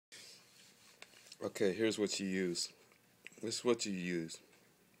Okay, here's what you use. This is what you use.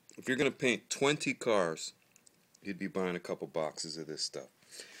 If you're going to paint 20 cars, you'd be buying a couple boxes of this stuff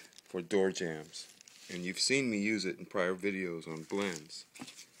for door jambs. And you've seen me use it in prior videos on blends.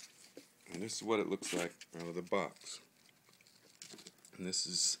 And this is what it looks like out of the box. And this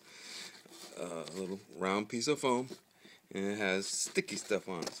is a little round piece of foam, and it has sticky stuff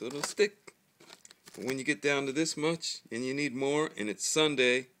on it, so it'll stick. But when you get down to this much and you need more and it's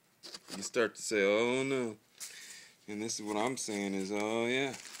Sunday, you start to say, oh no. And this is what I'm saying is, oh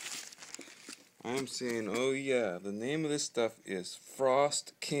yeah. I'm saying, oh yeah. The name of this stuff is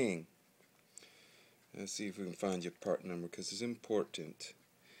Frost King. Let's see if we can find your part number because it's important.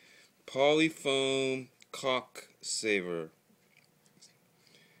 Polyfoam Caulk Saver.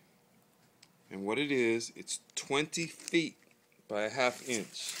 And what it is, it's 20 feet by a ½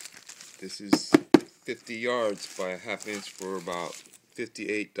 inch. This is 50 yards by a ½ inch for about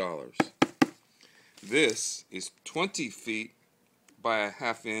 $58. This is 20 feet by a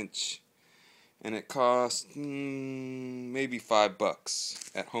 ½ inch, and it costs maybe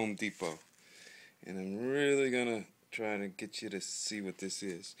 $5 at Home Depot. And I'm really gonna try to get you to see what this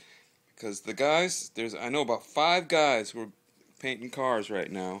is, because the guys, I know about 5 guys who are painting cars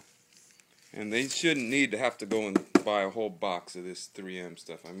right now, and they shouldn't need to have to go and buy a whole box of this 3M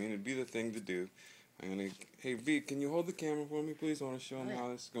stuff. I mean, it'd be the thing to do. Hey V, can you hold the camera for me, please? I want to show them how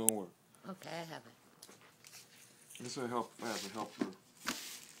this is gonna work. Okay, I have it. This will help. I have a helper.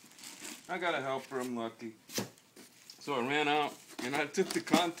 I got a helper. I'm lucky. So I ran out, and I took the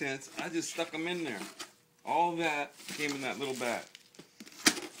contents. I just stuck them in there. All that came in that little bag.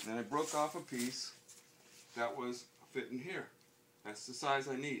 Then I broke off a piece that was fitting here. That's the size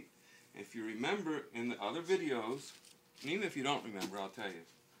I need. If you remember in the other videos, and even if you don't remember, I'll tell you,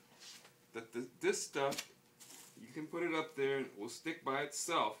 that this stuff, you can put it up there and it will stick by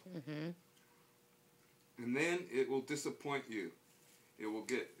itself. And then it will disappoint you. It'll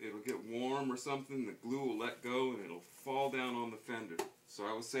get warm or something, the glue will let go and it'll fall down on the fender. So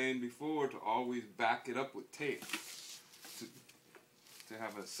I was saying before to always back it up with tape, to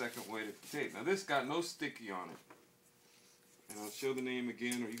have a second way to tape. Now this got no sticky on it. And I'll show the name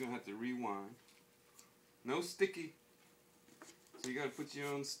again, or you're going to have to rewind. No sticky. So you got to put your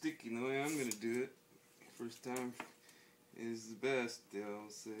own sticky. The way I'm going to do it, first time is the best, they'll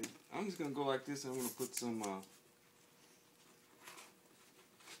say. I'm just going to go like this. I'm going to put some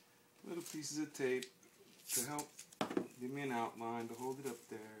little pieces of tape to help give me an outline to hold it up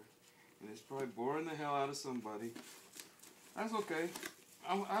there. And it's probably boring the hell out of somebody. That's okay.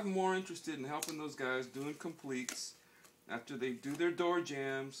 I'm more interested in helping those guys doing completes. After they do their door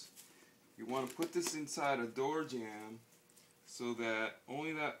jambs, you want to put this inside a door jamb so that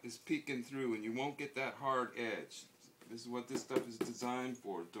only that is peeking through and you won't get that hard edge. This is what this stuff is designed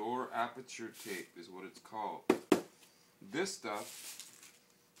for. Door aperture tape is what it's called. This stuff,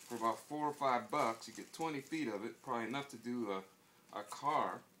 for about $4 or $5, you get 20 feet of it, probably enough to do a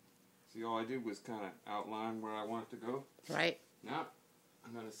car. See, all I did was kind of outline where I want it to go. Right. Now,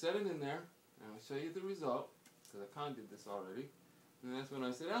 I'm going to set it in there, and I'll show you the result. Because I kind of did this already. And that's when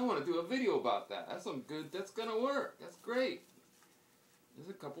I said, I want to do a video about that. That's some good, that's going to work. That's great. There's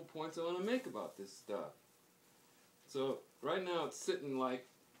a couple points I want to make about this stuff. So, right now it's sitting like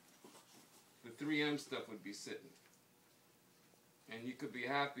the 3M stuff would be sitting. And you could be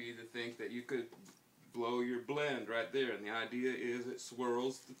happy to think that you could blow your blend right there. And the idea is it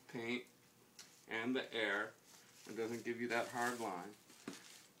swirls the paint and the air. It doesn't give you that hard line.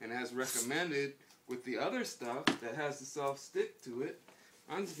 And as recommended, with the other stuff that has the soft stick to it,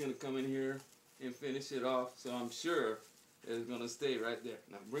 I'm just going to come in here and finish it off, so I'm sure it's going to stay right there.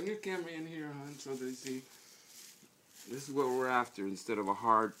 Now bring your camera in here, hon, so they see. This is what we're after instead of a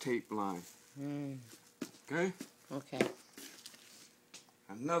hard tape line. Okay? Okay.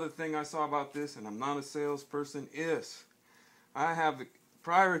 Another thing I saw about this, and I'm not a salesperson, is I have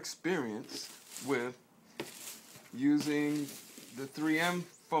prior experience with using the 3M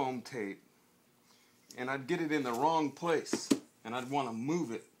foam tape. And I'd get it in the wrong place, and I'd want to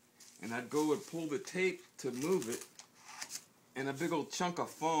move it, and I'd go and pull the tape to move it, and a big old chunk of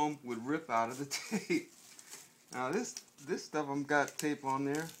foam would rip out of the tape. Now this stuff, I've got tape on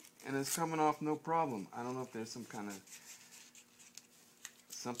there, and it's coming off no problem. I don't know if there's some kind of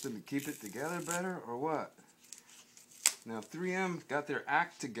something to keep it together better or what. Now 3M got their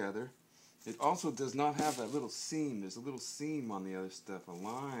act together. It also does not have that little seam. There's a little seam on the other stuff, a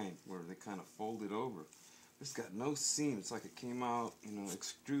line where they kind of fold it over. This got no seam. It's like it came out, you know,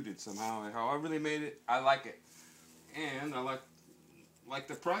 extruded somehow. However they made it, I like it. And I like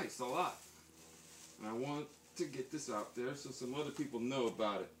the price a lot. And I want to get this out there so some other people know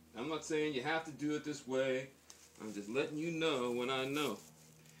about it. I'm not saying you have to do it this way. I'm just letting you know when I know.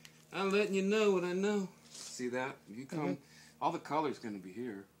 I'm letting you know when I know. See that? If you come, all the color's going to be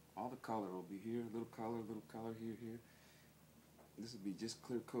here. All the color will be here. Little color here, here. This will be just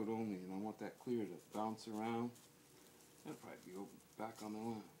clear coat only, and I want that clear to bounce around. That'll probably be back on the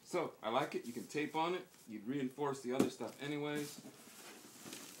line. So, I like it. You can tape on it. You'd reinforce the other stuff anyways.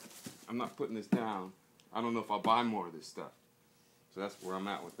 I'm not putting this down. I don't know if I'll buy more of this stuff. So that's where I'm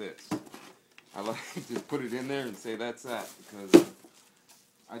at with this. I like to just put it in there and say that's that, because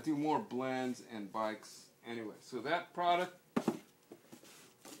I do more blends and bikes anyway. So that product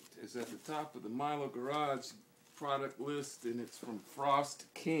is at the top of the Milogarage product list, and it's from Frost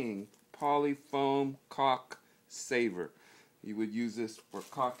King Polyfoam Caulk Saver. You would use this for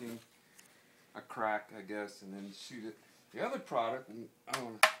caulking a crack, I guess, and then shoot it. The other product, and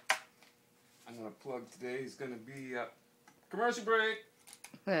I'm gonna plug today, is gonna be commercial break.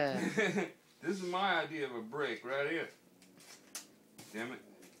 This is my idea of a break right here. Damn it!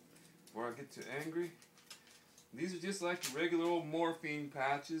 Before I get too angry, these are just like the regular old morphine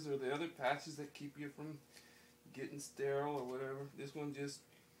patches or the other patches that keep you from getting sterile or whatever. This one just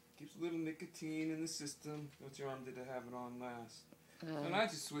keeps a little nicotine in the system. Which arm did I have it on last? And I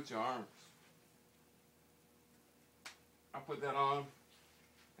just switch arms. I put that on,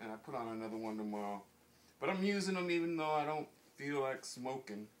 and I put on another one tomorrow. But I'm using them even though I don't feel like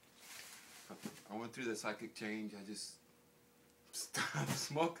smoking. I went through the psychic change. I just stopped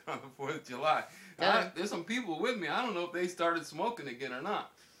smoking on the 4th of July. There's some people with me. I don't know if they started smoking again or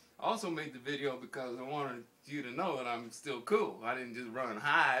not. I also made the video because I wanted you to know that I'm still cool. I didn't just run and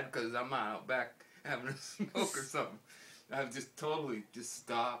hide because I'm out back having a smoke or something. I've just totally just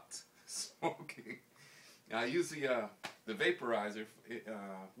stopped smoking. I use the vaporizer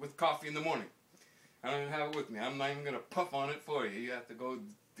with coffee in the morning. I don't even have it with me. I'm not even going to puff on it for you. You have to go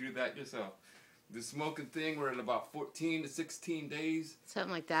do that yourself. The smoking thing, we're at about 14 to 16 days.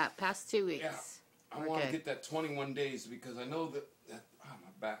 Something like that. Past 2 weeks. Yeah. I want to get that 21 days because I know that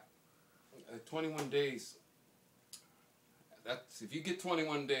my back. 21 days. That's if you get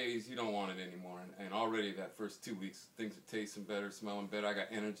 21 days, you don't want it anymore. And already that first 2 weeks, things are tasting better, smelling better. I got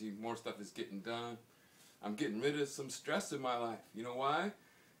energy. More stuff is getting done. I'm getting rid of some stress in my life. You know why?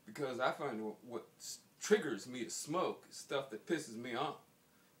 Because I find what triggers me to smoke is stuff that pisses me off.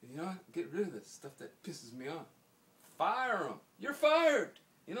 You know, get rid of this stuff that pisses me off. Fire them. You're fired.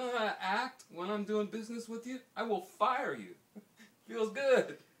 You know how I act when I'm doing business with you? I will fire you. Feels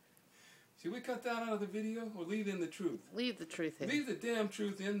good. Should we cut that out of the video or leave in the truth? Leave the truth in. Leave the damn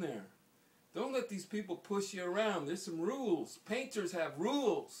truth in there. Don't let these people push you around. There's some rules. Painters have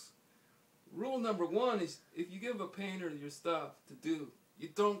rules. Rule number 1 is if you give a painter your stuff to do, you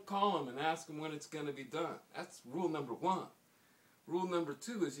don't call him and ask him when it's going to be done. That's rule number 1. Rule number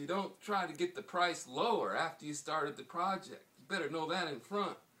 2 is you don't try to get the price lower after you started the project. You better know that in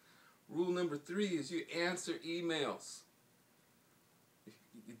front. Rule number 3 is you answer emails.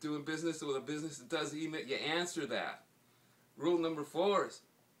 If you're doing business with a business that does email, you answer that. Rule number 4 is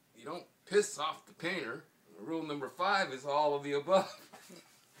you don't piss off the painter. Rule number 5 is all of the above.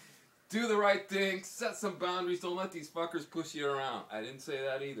 Do the right thing, set some boundaries, don't let these fuckers push you around. I didn't say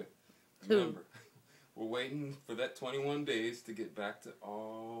that either. Remember, we're waiting for that 21 days to get back to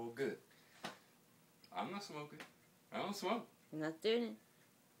all good. I'm not smoking. I don't smoke. I'm not doing it.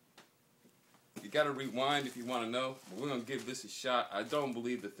 You gotta rewind if you want to know. But we're gonna give this a shot. I don't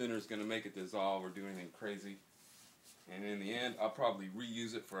believe the thinner is gonna make it dissolve or do anything crazy. And in the end, I'll probably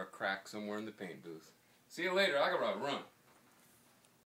reuse it for a crack somewhere in the paint booth. See you later. I gotta run.